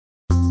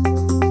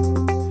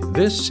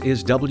This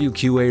is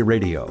WQA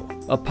Radio,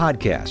 a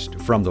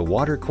podcast from the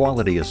Water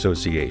Quality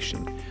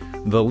Association,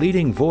 the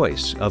leading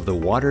voice of the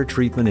water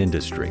treatment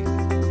industry.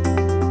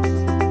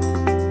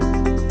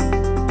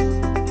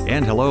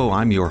 And hello,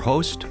 I'm your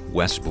host,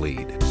 Wes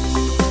Bleed.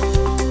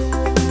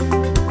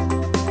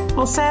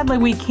 Well, sadly,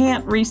 we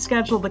can't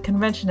reschedule the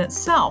convention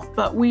itself,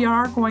 but we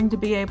are going to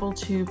be able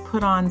to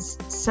put on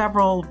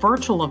several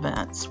virtual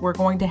events. We're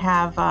going to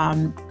have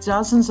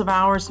dozens of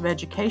hours of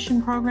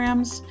education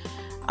programs,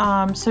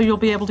 so you'll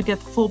be able to get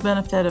the full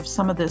benefit of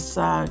some of this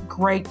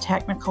great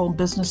technical,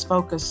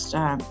 business-focused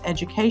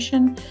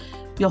education.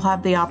 You'll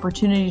have the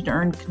opportunity to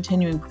earn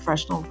continuing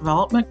professional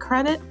development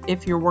credit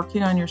if you're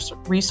working on your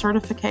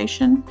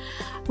recertification.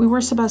 We were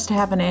supposed to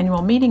have an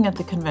annual meeting at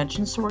the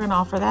convention, so we're going to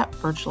offer that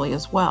virtually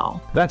as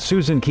well. That's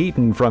Susan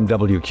Keaton from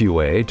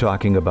WQA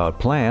talking about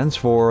plans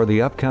for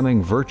the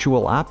upcoming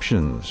virtual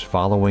options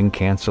following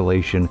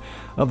cancellation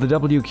of the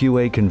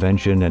WQA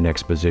Convention and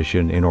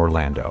Exposition in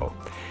Orlando.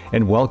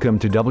 And welcome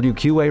to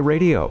WQA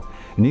Radio,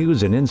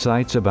 news and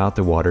insights about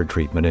the water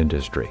treatment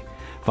industry.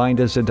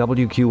 Find us at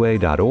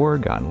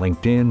WQA.org on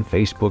LinkedIn,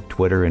 Facebook,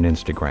 Twitter, and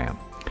Instagram.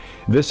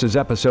 This is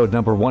episode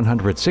number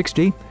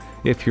 160.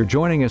 If you're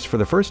joining us for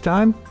the first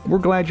time, we're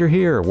glad you're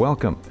here.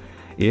 Welcome.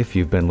 If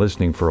you've been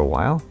listening for a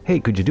while, hey,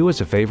 could you do us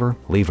a favor?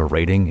 Leave a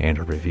rating and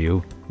a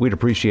review. We'd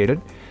appreciate it.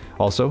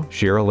 Also,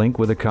 share a link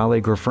with a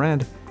colleague or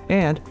friend,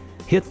 and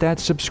hit that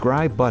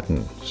subscribe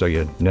button so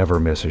you never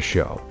miss a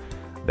show.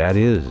 That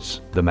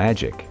is the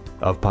magic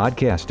of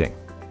podcasting.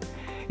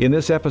 In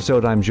this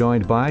episode, I'm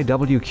joined by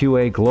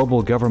WQA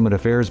Global Government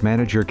Affairs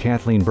Manager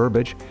Kathleen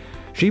Burbidge.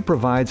 She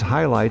provides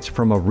highlights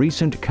from a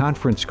recent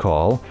conference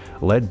call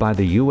led by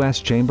the U.S.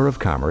 Chamber of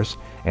Commerce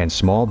and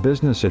Small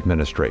Business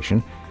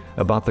Administration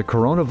about the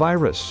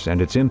coronavirus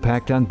and its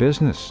impact on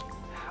business.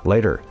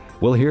 Later,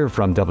 we'll hear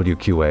from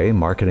WQA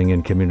Marketing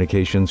and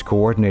Communications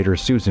Coordinator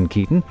Susan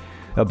Keaton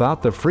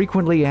about the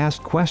frequently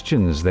asked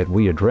questions that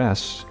we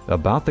address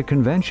about the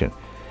convention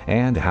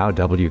and how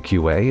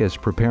WQA is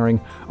preparing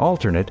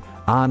alternate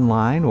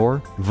online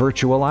or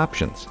virtual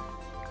options.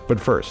 But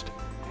first,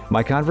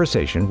 my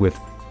conversation with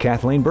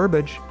Kathleen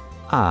Burbidge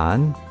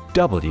on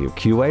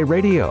WQA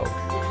Radio.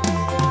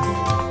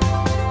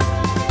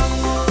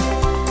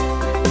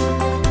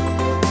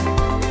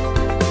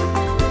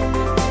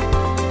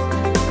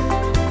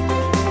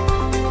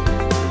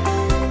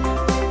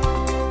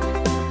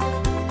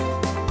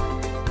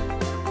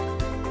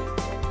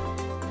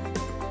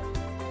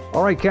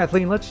 All right,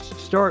 Kathleen, let's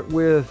start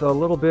with a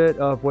little bit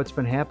of what's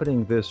been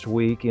happening this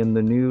week in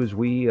the news.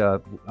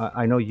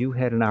 I know you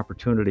had an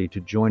opportunity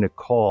to join a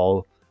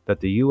call that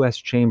the U.S.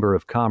 Chamber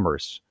of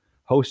Commerce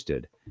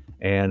hosted,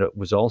 and it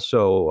was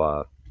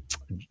also,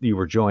 you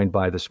were joined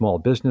by the Small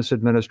Business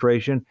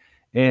Administration,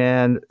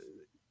 and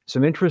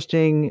some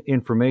interesting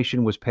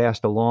information was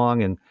passed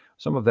along, and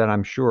some of that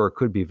I'm sure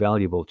could be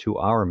valuable to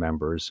our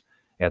members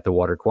at the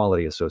Water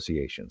Quality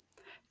Association.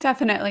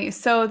 Definitely.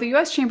 So the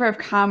U.S. Chamber of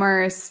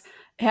Commerce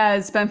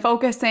has been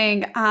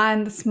focusing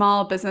on the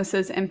small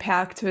businesses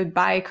impacted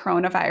by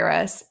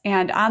coronavirus.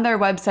 And on their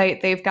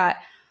website, they've got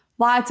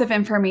lots of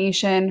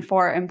information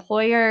for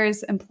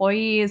employers,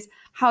 employees,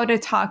 how to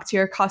talk to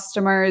your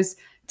customers.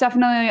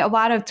 Definitely a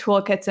lot of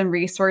toolkits and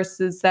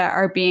resources that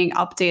are being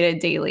updated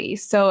daily.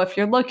 So if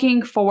you're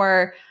looking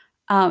for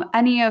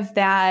any of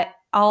that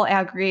all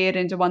aggregated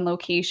into one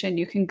location,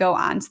 you can go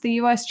on to the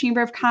U.S.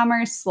 Chamber of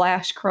Commerce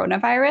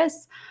 /coronavirus.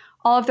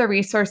 All of the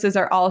resources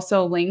are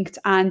also linked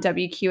on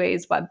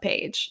WQA's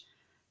webpage.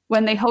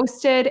 When they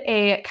hosted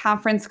a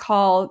conference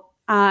call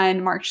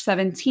on March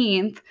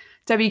 17th,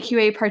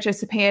 WQA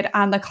participated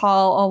on the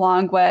call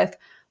along with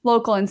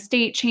local and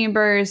state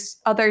chambers,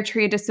 other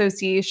trade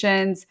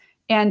associations,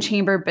 and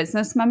chamber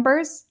business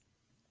members.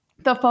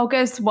 The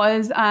focus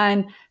was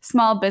on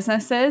small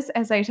businesses,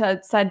 as I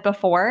said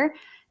before,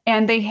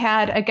 and they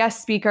had a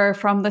guest speaker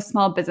from the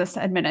Small Business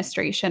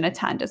Administration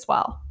attend as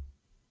well.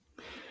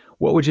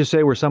 What would you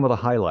say were some of the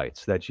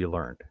highlights that you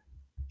learned?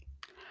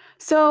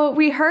 So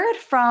we heard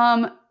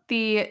from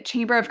the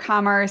Chamber of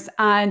Commerce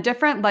on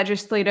different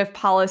legislative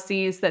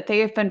policies that they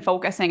have been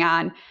focusing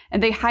on,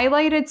 and they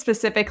highlighted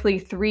specifically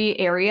 3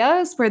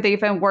 areas where they've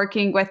been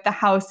working with the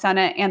House,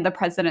 Senate, and the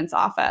President's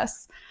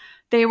office.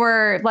 They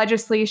were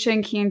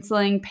legislation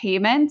canceling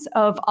payment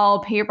of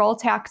all payroll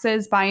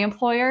taxes by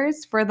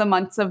employers for the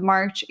months of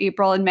March,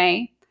 April, and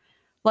May.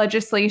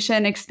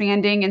 Legislation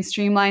expanding and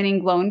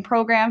streamlining loan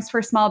programs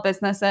for small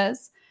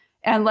businesses,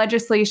 and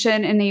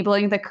legislation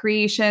enabling the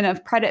creation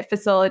of credit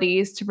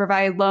facilities to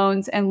provide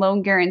loans and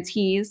loan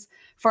guarantees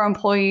for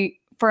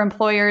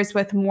employers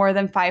with more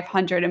than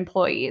 500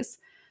 employees.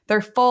 Their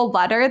full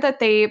letter that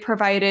they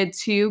provided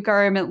to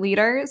government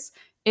leaders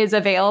is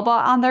available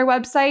on their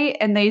website,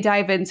 and they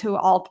dive into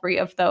all 3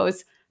 of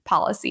those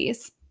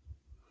policies.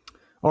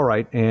 All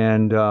right,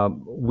 and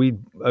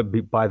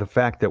by the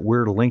fact that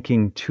we're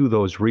linking to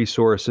those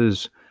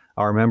resources,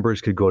 our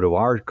members could go to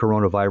our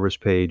coronavirus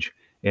page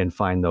and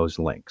find those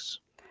links.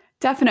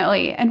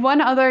 Definitely. And one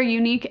other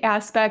unique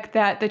aspect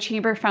that the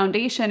Chamber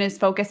Foundation is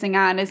focusing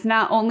on is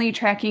not only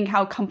tracking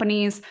how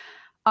companies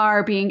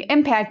are being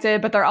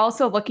impacted, but they're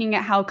also looking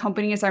at how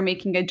companies are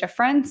making a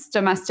difference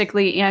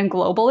domestically and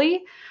globally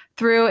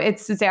through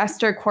its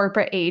disaster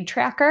corporate aid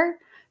tracker.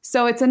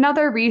 So it's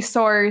another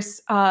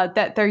resource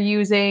that they're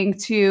using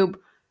to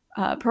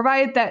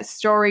provide that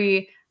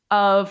story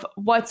of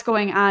what's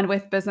going on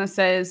with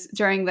businesses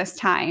during this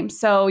time.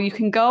 So you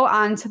can go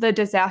on to the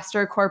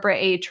disaster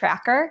corporate aid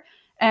tracker.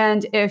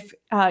 And if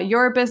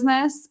your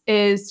business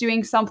is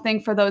doing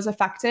something for those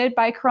affected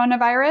by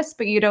coronavirus,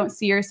 but you don't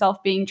see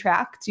yourself being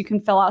tracked, you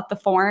can fill out the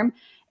form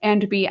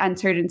and be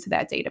entered into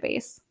that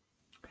database.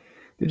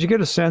 Did you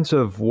get a sense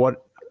of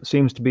what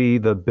seems to be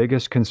the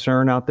biggest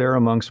concern out there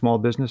among small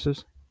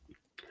businesses?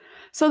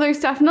 So there's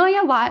definitely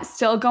a lot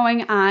still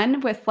going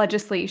on with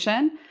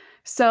legislation.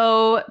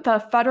 So the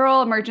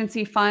federal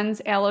emergency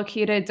funds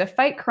allocated to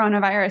fight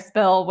coronavirus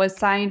bill was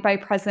signed by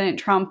President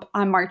Trump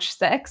on March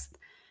 6th.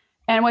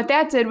 And what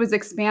that did was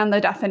expand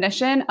the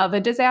definition of a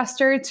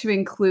disaster to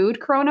include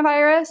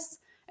coronavirus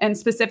and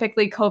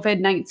specifically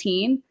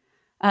COVID-19.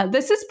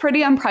 This is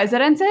pretty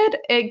unprecedented.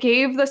 It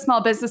gave the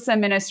Small Business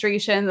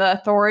Administration the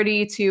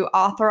authority to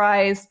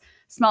authorize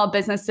small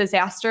business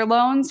disaster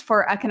loans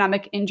for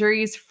economic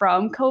injuries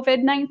from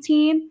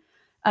COVID-19.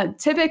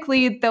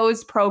 Typically,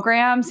 those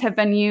programs have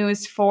been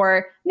used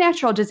for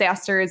natural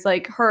disasters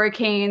like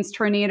hurricanes,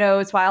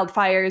 tornadoes,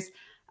 wildfires.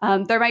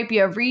 There might be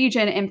a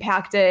region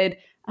impacted,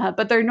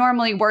 but they're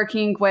normally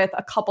working with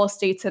a couple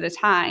states at a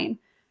time.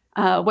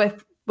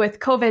 With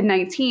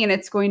COVID-19,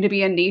 it's going to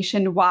be a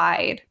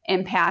nationwide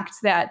impact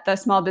that the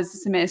Small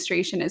Business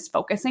Administration is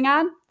focusing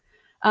on.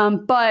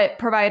 But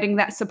providing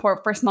that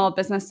support for small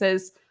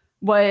businesses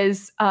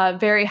was a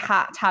very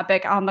hot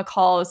topic on the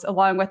calls,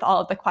 along with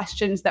all of the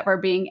questions that were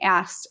being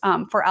asked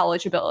for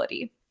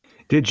eligibility.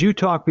 Did you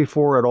talk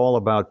before at all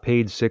about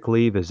paid sick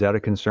leave? Is that a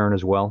concern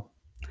as well?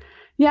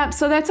 Yeah,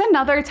 so that's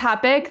another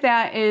topic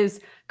that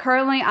is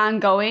currently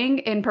ongoing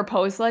in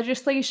proposed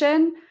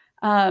legislation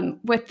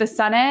with the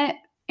Senate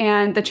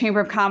and the Chamber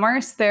of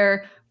Commerce.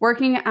 They're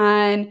working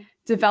on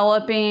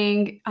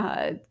developing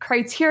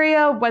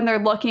criteria when they're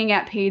looking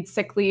at paid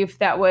sick leave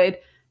that would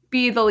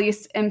be the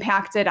least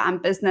impacted on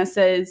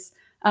businesses,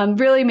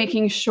 really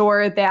making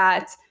sure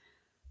that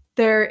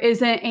there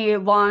isn't a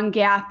long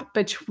gap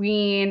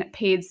between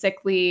paid sick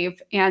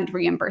leave and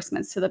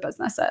reimbursements to the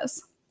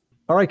businesses.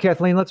 All right,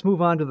 Kathleen, let's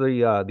move on to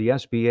the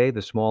SBA,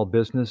 the Small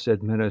Business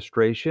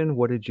Administration.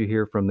 What did you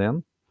hear from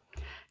them?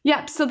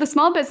 Yep. So the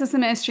Small Business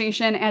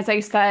Administration, as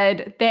I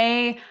said,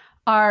 they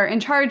are in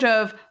charge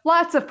of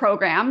lots of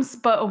programs,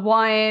 but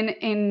one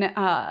in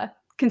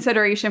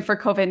consideration for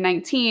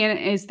COVID-19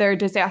 is their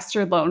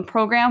disaster loan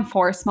program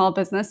for small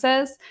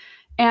businesses.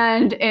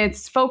 And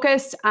it's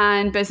focused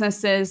on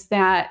businesses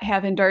that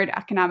have endured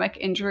economic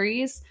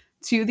injuries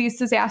to these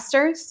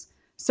disasters.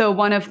 So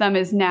one of them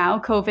is now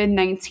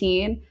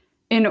COVID-19.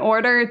 In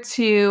order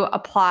to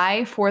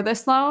apply for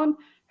this loan,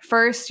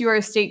 first, your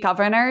state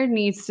governor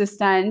needs to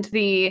send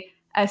the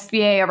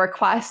SBA a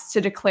request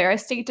to declare a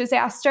state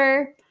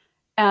disaster.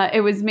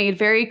 It was made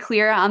very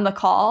clear on the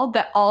call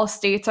that all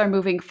states are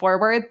moving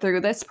forward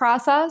through this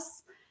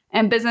process,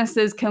 and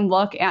businesses can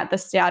look at the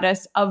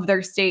status of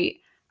their state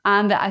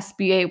on the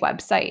SBA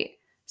website.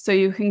 So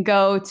you can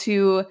go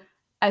to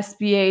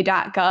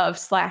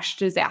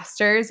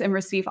sba.gov/disasters and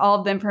receive all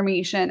of the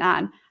information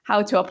on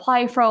how to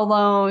apply for a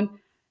loan,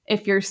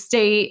 if your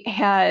state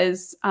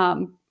has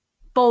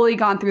fully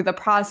gone through the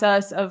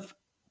process of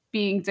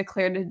being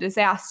declared a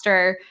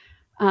disaster.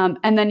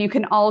 And then you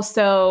can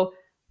also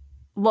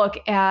look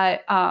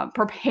at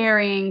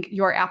preparing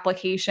your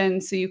application.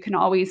 So you can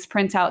always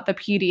print out the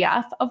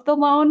PDF of the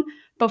loan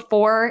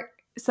before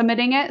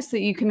submitting it so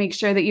that you can make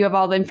sure that you have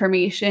all the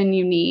information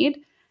you need.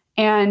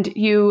 And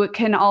you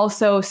can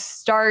also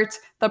start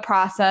the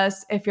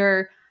process if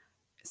your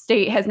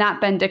state has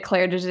not been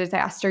declared a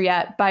disaster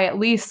yet by at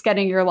least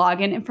getting your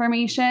login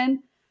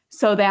information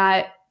so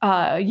that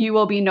you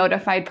will be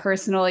notified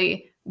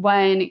personally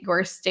when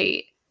your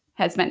state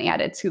has been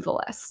added to the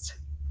list.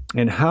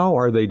 And how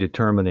are they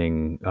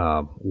determining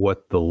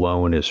what the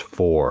loan is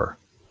for?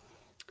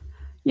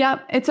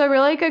 Yep, it's a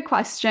really good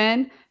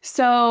question.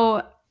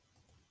 So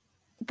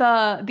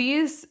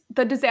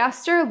the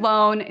disaster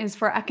loan is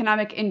for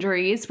economic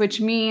injuries,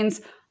 which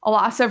means a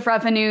loss of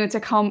revenue to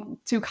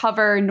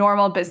cover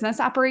normal business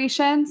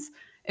operations.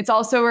 It's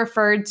also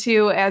referred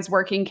to as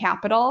working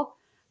capital.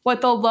 What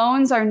the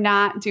loans are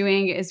not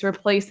doing is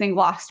replacing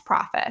lost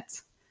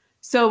profits.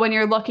 So when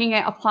you're looking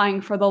at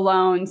applying for the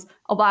loans,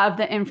 a lot of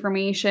the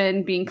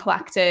information being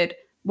collected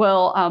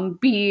will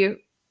be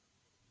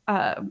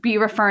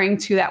referring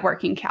to that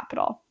working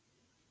capital.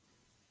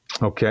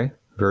 Okay,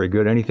 very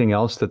good. Anything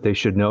else that they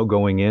should know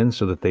going in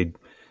so that they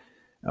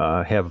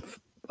have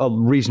a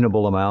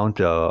reasonable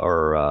amount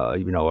or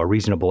a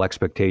reasonable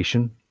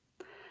expectation?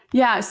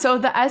 Yeah, so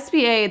the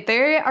SBA,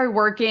 they are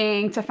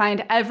working to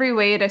find every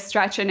way to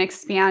stretch and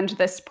expand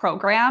this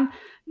program.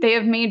 They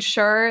have made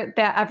sure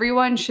that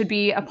everyone should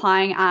be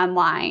applying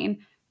online.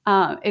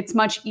 It's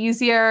much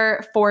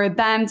easier for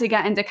them to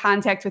get into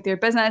contact with your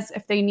business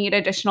if they need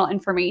additional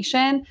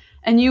information.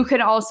 And you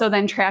can also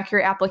then track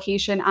your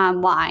application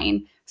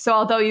online. So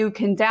although you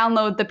can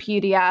download the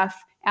PDF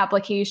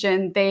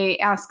application, they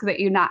ask that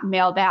you not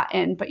mail that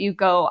in, but you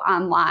go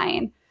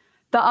online.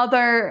 The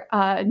other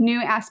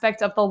new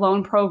aspect of the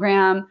loan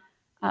program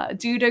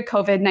due to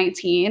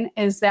COVID-19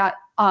 is that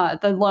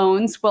the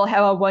loans will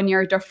have a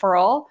 1-year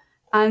deferral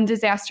on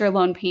disaster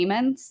loan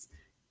payments,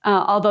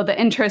 although the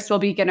interest will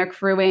begin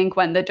accruing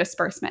when the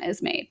disbursement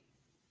is made.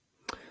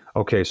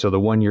 Okay, so the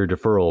 1-year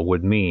deferral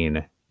would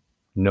mean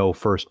no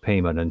first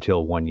payment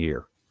until 1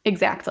 year.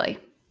 Exactly.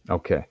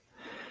 Okay.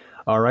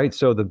 All right,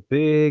 so the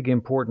big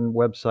important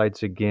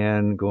websites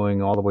again,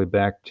 going all the way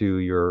back to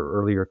your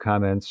earlier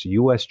comments,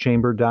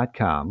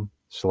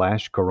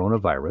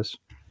 uschamber.com/coronavirus,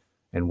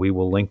 and we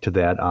will link to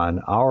that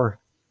on our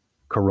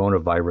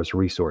coronavirus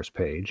resource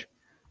page.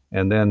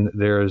 And then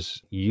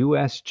there's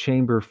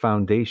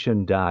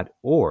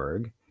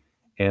uschamberfoundation.org,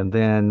 and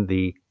then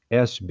the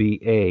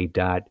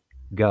sba.gov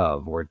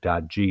or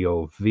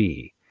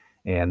 .gov.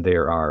 And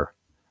there are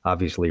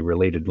obviously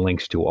related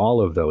links to all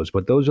of those,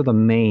 but those are the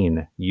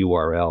main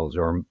URLs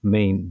or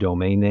main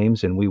domain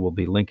names, and we will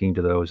be linking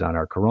to those on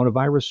our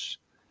coronavirus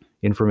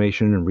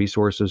information and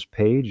resources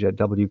page at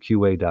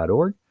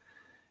wqa.org.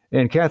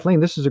 And Kathleen,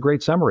 this is a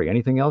great summary.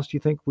 Anything else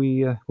you think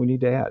we need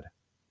to add?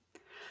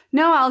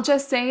 No, I'll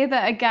just say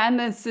that, again,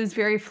 this is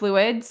very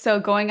fluid. So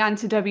going on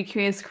to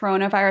WQA's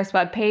coronavirus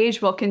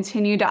webpage, we'll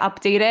continue to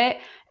update it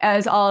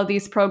as all of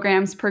these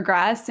programs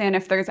progress and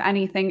if there's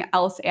anything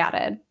else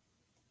added.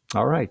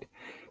 All right.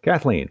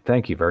 Kathleen,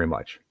 thank you very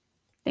much.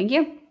 Thank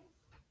you.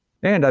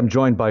 And I'm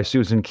joined by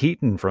Susan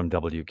Keaton from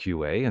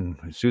WQA. And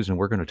Susan,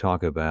 we're going to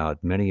talk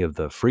about many of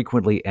the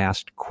frequently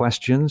asked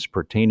questions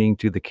pertaining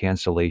to the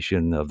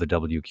cancellation of the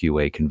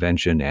WQA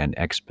convention and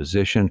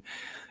exposition.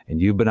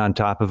 And you've been on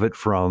top of it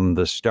from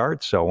the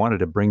start. So I wanted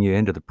to bring you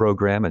into the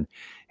program and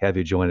have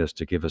you join us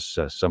to give us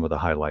some of the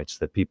highlights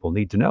that people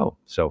need to know.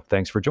 So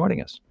thanks for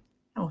joining us.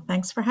 Oh,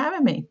 thanks for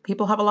having me.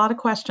 People have a lot of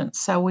questions,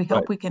 so we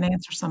hope we can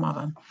answer some of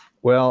them.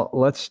 Well,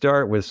 let's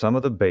start with some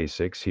of the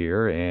basics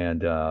here.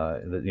 And,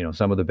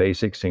 some of the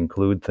basics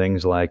include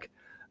things like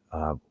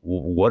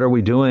what are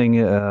we doing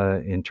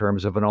in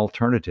terms of an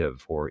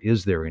alternative, or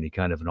is there any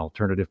kind of an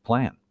alternative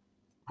plan?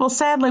 Well,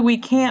 sadly, we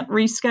can't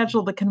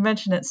reschedule the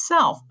convention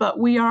itself, but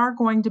we are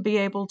going to be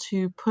able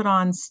to put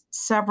on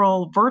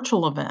several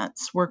virtual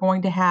events. We're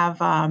going to have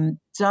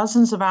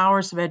dozens of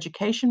hours of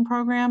education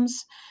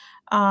programs.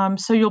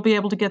 So you'll be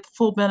able to get the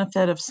full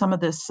benefit of some of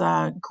this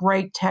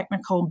great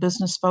technical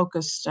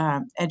business-focused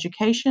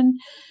education.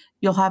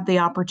 You'll have the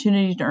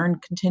opportunity to earn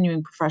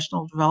continuing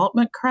professional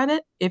development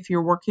credit if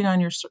you're working on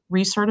your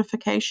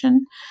recertification.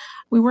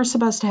 We were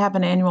supposed to have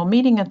an annual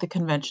meeting at the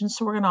convention,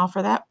 so we're going to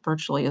offer that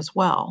virtually as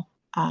well.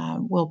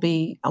 We'll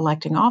be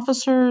electing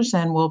officers,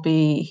 and we'll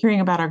be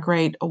hearing about our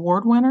great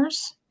award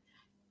winners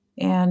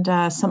and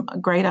some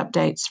great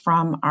updates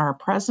from our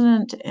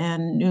president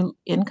and new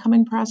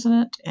incoming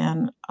president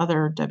and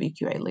other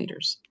WQA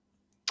leaders.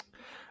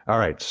 All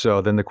right.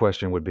 So then the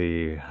question would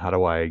be, how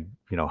do I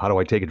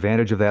take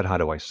advantage of that? How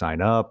do I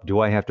sign up? Do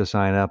I have to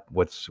sign up?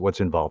 What's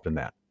involved in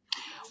that?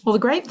 Well, the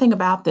great thing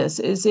about this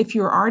is if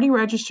you're already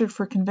registered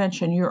for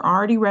convention, you're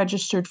already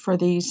registered for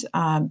these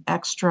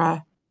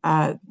extra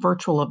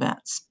virtual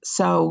events.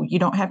 So you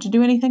don't have to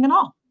do anything at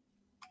all.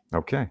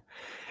 Okay.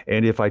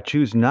 And if I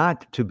choose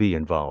not to be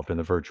involved in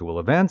the virtual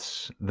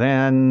events,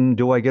 then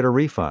do I get a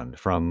refund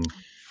from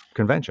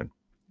convention?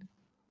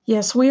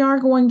 Yes, we are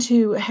going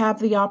to have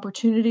the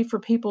opportunity for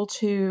people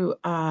to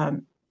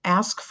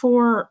ask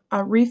for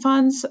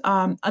refunds.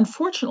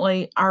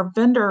 Unfortunately, our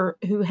vendor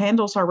who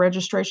handles our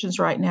registrations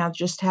right now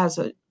just has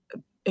an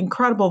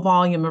incredible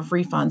volume of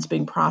refunds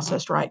being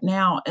processed right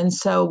now. And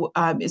so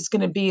it's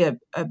going to be a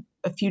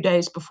few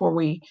days before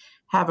we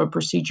have a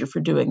procedure for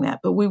doing that.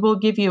 But we will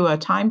give you a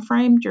time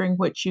frame during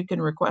which you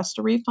can request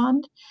a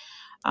refund.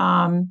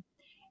 And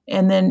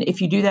then if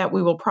you do that,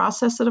 we will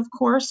process it, of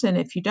course. And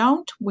if you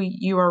don't,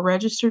 you are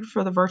registered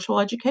for the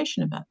virtual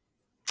education event.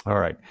 All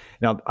right.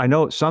 Now, I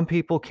know some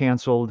people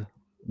canceled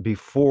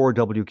before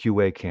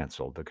WQA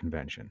canceled the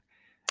convention.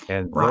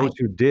 And those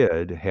who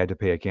did had to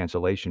pay a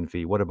cancellation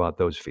fee. What about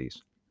those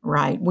fees?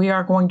 Right. We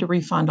are going to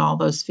refund all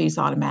those fees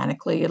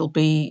automatically. They'll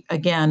be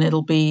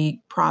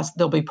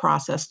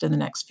processed in the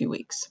next few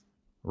weeks.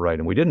 Right.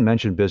 And we didn't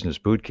mention Business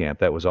Boot Camp.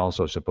 That was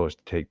also supposed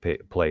to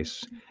take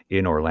place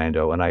in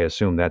Orlando. And I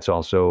assume that's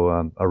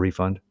also a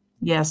refund?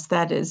 Yes,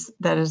 that is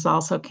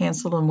also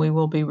canceled, and we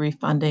will be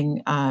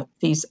refunding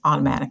fees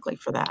automatically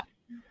for that.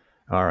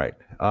 All right.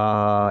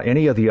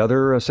 Any of the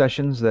other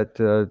sessions that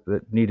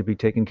need to be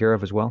taken care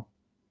of as well?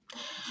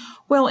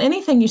 Well,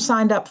 anything you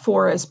signed up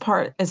for as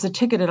a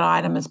ticketed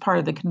item as part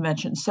of the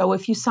convention. So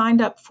if you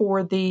signed up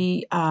for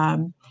the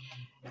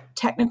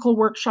technical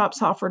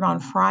workshops offered on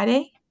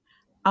Friday,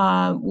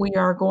 we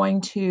are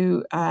going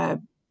to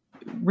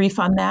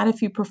refund that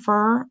if you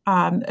prefer.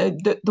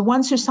 The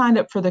ones who signed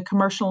up for the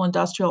commercial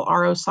industrial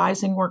RO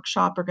sizing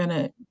workshop are going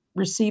to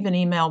receive an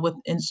email with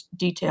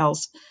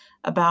details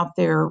about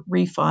their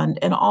refund.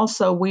 And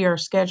also, we are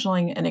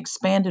scheduling an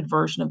expanded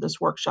version of this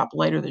workshop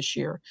later this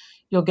year.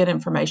 You'll get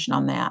information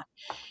on that.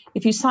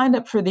 If you signed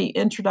up for the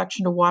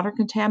Introduction to Water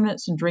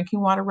Contaminants and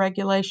Drinking Water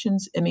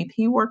Regulations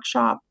MEP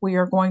workshop, we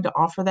are going to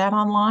offer that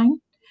online.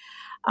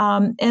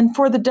 And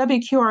for the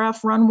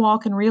WQRF Run,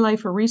 Walk, and Relay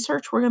for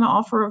Research, we're going to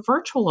offer a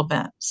virtual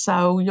event.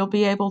 So you'll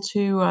be able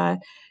to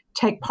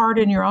take part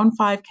in your own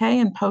 5K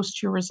and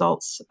post your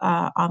results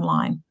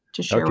online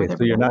to share with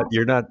everyone. So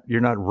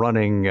you're not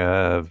running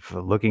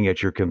looking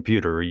at your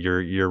computer.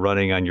 You're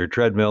running on your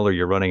treadmill, or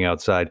you're running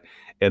outside,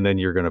 and then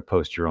you're going to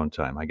post your own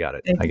time. I got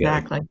it.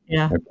 Exactly.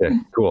 Yeah. Okay.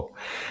 Cool.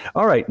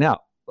 All right.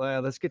 Now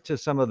let's get to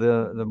some of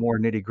the more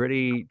nitty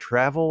gritty.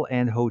 Travel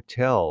and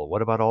hotel.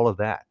 What about all of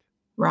that?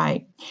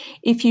 Right.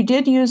 If you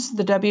did use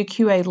the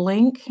WQA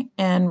link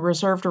and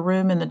reserved a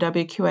room in the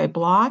WQA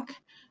block,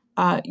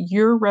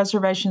 your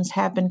reservations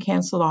have been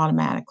canceled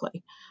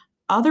automatically.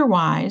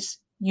 Otherwise,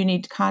 you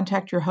need to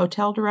contact your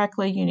hotel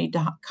directly. You need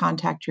to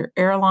contact your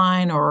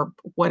airline or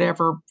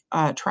whatever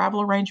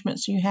travel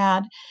arrangements you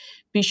had.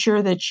 Be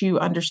sure that you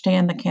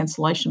understand the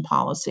cancellation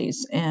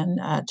policies and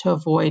to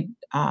avoid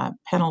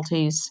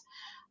penalties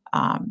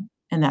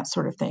and that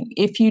sort of thing.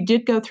 If you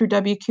did go through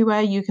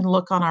WQA, you can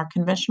look on our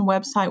convention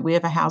website. We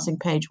have a housing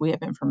page. We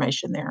have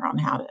information there on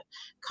how to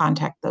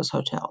contact those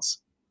hotels.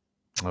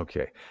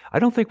 Okay. I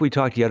don't think we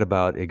talked yet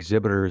about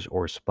exhibitors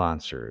or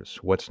sponsors.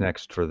 What's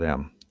next for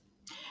them?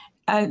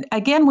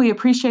 Again, we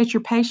appreciate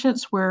your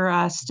patience.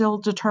 We're still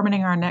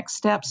determining our next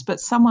steps, but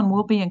someone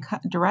will be in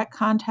direct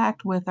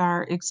contact with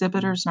our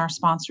exhibitors and our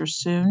sponsors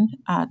soon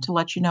to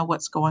let you know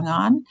what's going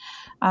on.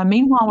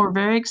 Meanwhile, we're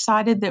very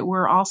excited that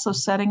we're also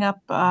setting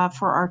up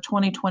for our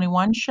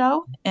 2021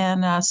 show,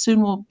 and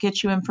soon we'll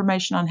get you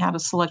information on how to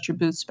select your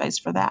booth space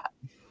for that.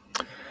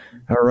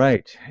 All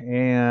right.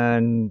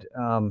 And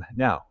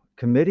now,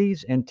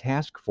 committees and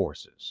task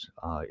forces.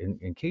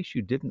 In case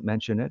you didn't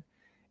mention it,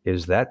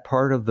 is that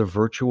part of the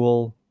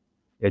virtual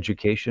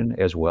education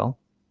as well?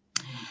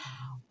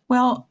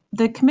 Well,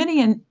 the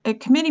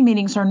committee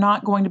meetings are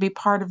not going to be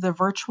part of the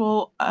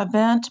virtual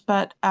event,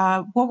 but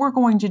what we're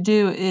going to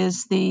do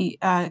is the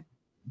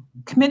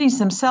committees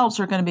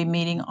themselves are going to be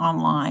meeting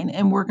online,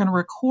 and we're going to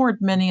record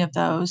many of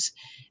those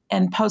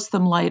and post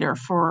them later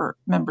for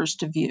members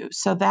to view.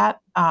 So that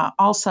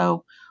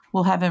also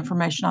we'll have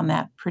information on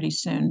that pretty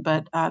soon.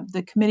 But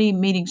the committee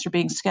meetings are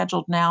being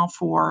scheduled now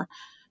for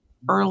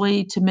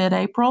early to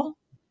mid-April.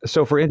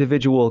 So for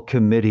individual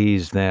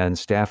committees, then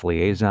staff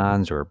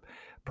liaisons or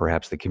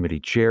perhaps the committee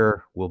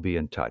chair will be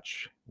in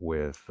touch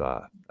with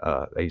a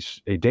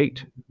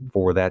date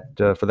for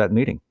that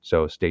meeting.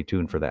 So stay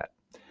tuned for that.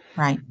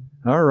 Right.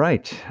 All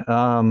right.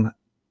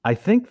 I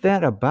think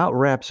that about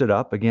wraps it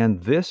up. Again,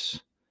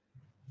 this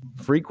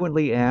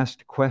frequently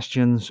asked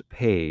questions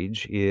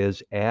page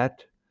is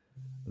at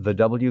the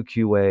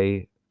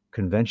WQA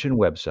convention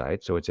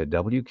website. So it's at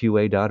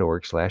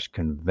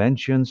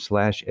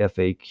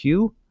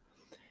wqa.org/convention/FAQ.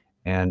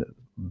 And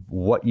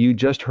what you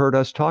just heard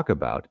us talk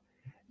about,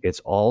 it's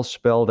all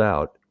spelled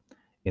out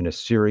in a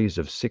series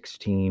of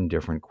 16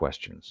 different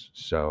questions.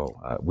 So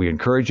we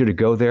encourage you to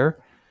go there,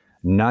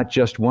 not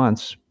just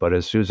once, but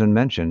as Susan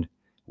mentioned,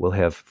 we'll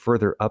have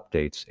further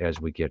updates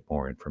as we get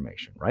more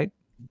information, right?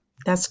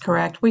 That's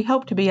correct. We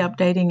hope to be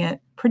updating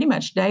it pretty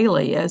much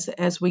daily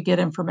as we get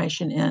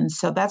information in.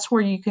 So that's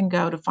where you can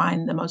go to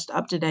find the most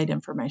up-to-date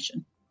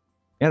information.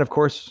 And of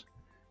course,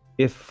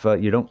 if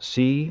you don't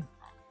see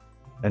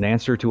an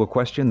answer to a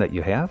question that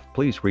you have,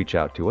 please reach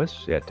out to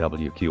us at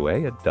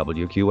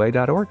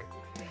WQA@WQA.org.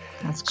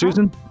 That's correct.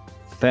 Susan,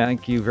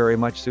 thank you very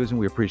much, Susan.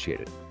 We appreciate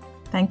it.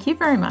 Thank you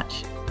very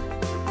much.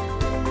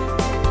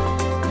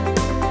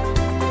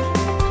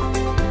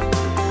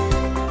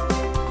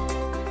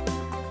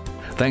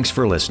 Thanks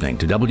for listening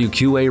to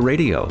WQA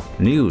Radio,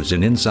 news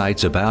and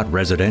insights about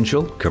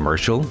residential,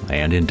 commercial,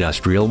 and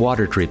industrial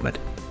water treatment.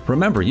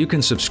 Remember, you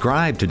can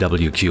subscribe to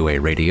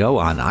WQA Radio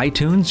on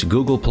iTunes,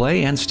 Google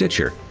Play, and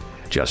Stitcher.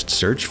 Just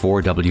search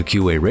for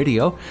WQA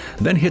Radio,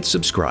 then hit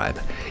subscribe.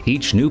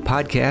 Each new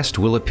podcast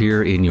will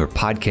appear in your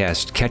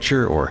podcast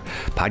catcher or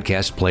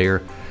podcast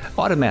player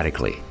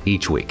automatically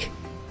each week.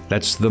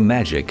 That's the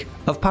magic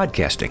of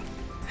podcasting.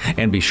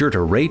 And be sure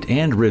to rate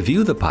and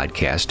review the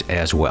podcast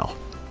as well.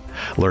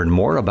 Learn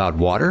more about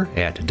water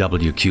at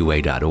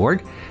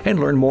WQA.org and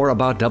learn more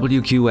about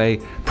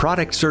WQA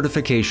product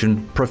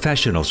certification,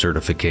 professional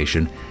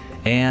certification,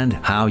 and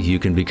how you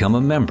can become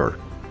a member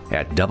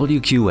at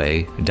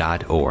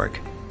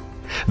WQA.org.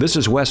 This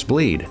is Wes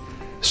Bleed.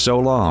 So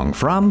long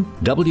from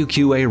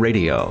WQA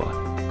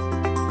Radio.